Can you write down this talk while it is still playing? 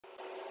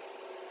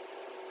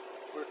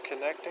We're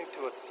connecting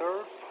to a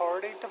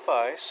third-party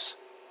device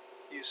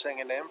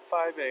using an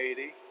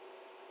M580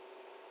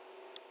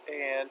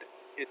 and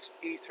its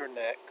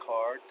Ethernet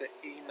card, the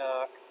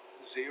ENOC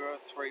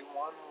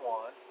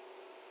 0311.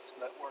 It's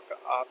network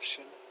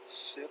option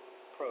SIP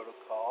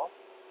protocol.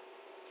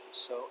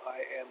 So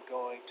I am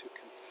going to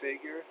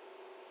configure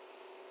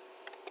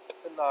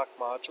the NOC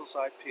module's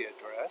IP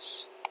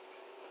address.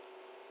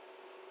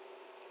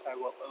 I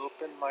will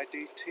open my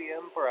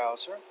DTM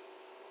browser.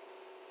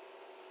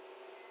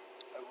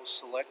 I will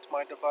select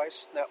my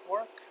device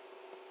network.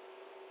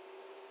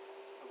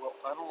 I will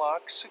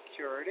unlock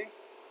security.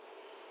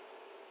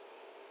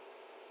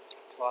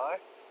 Apply.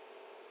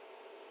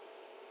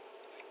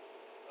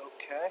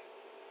 OK.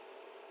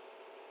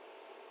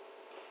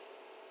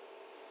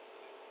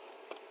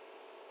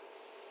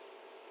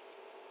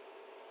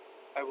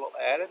 I will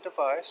add a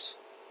device.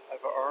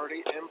 I've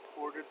already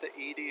imported the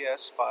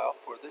EDS file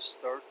for this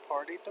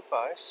third-party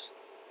device.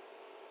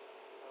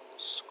 I will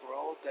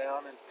scroll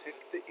down and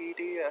pick the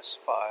EDS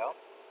file.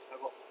 I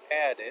will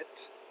add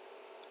it.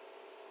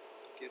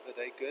 Give it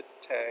a good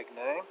tag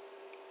name.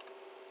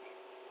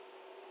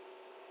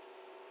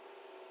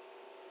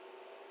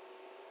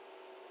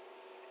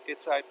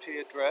 Its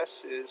IP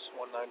address is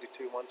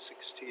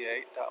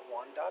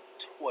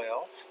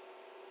 192.168.1.12.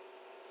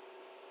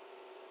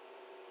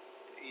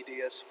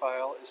 The EDS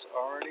file is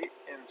already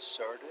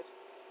inserted.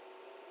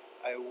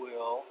 I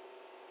will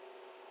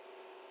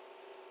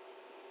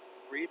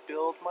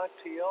rebuild my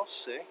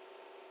PLC.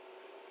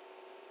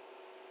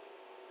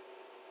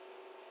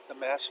 The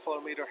mass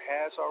flow meter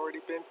has already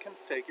been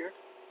configured.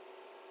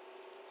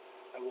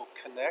 I will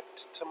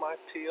connect to my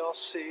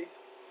PLC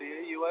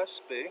via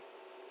USB.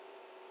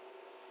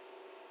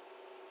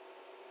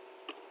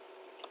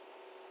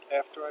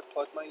 After I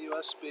plug my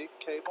USB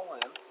cable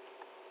in,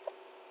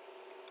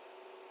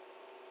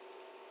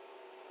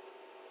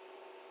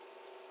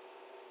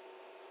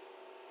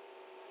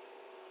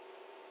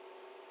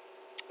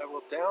 I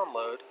will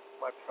download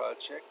my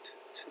project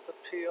to the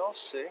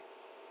PLC.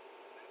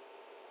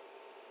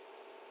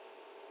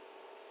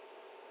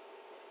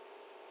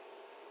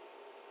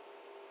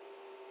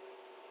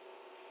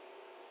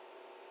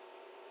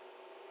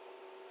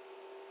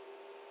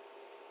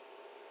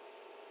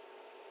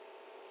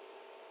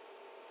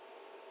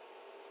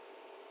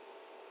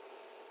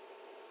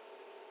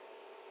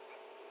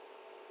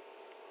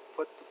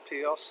 Put the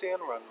PLC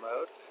in run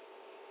mode.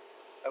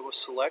 I will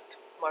select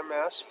my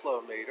mass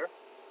flow meter.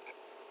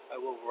 I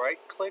will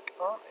right-click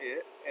on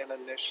it and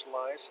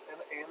initialize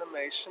an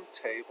animation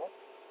table.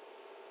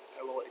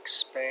 I will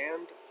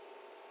expand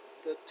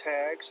the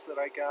tags that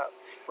I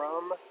got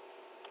from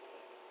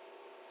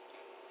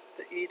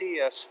the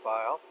EDS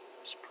file.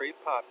 It's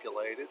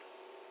pre-populated.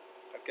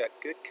 I've got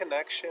good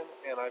connection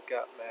and I've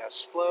got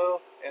mass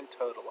flow and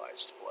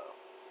totalized flow.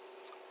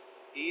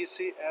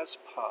 Easy as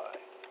pie.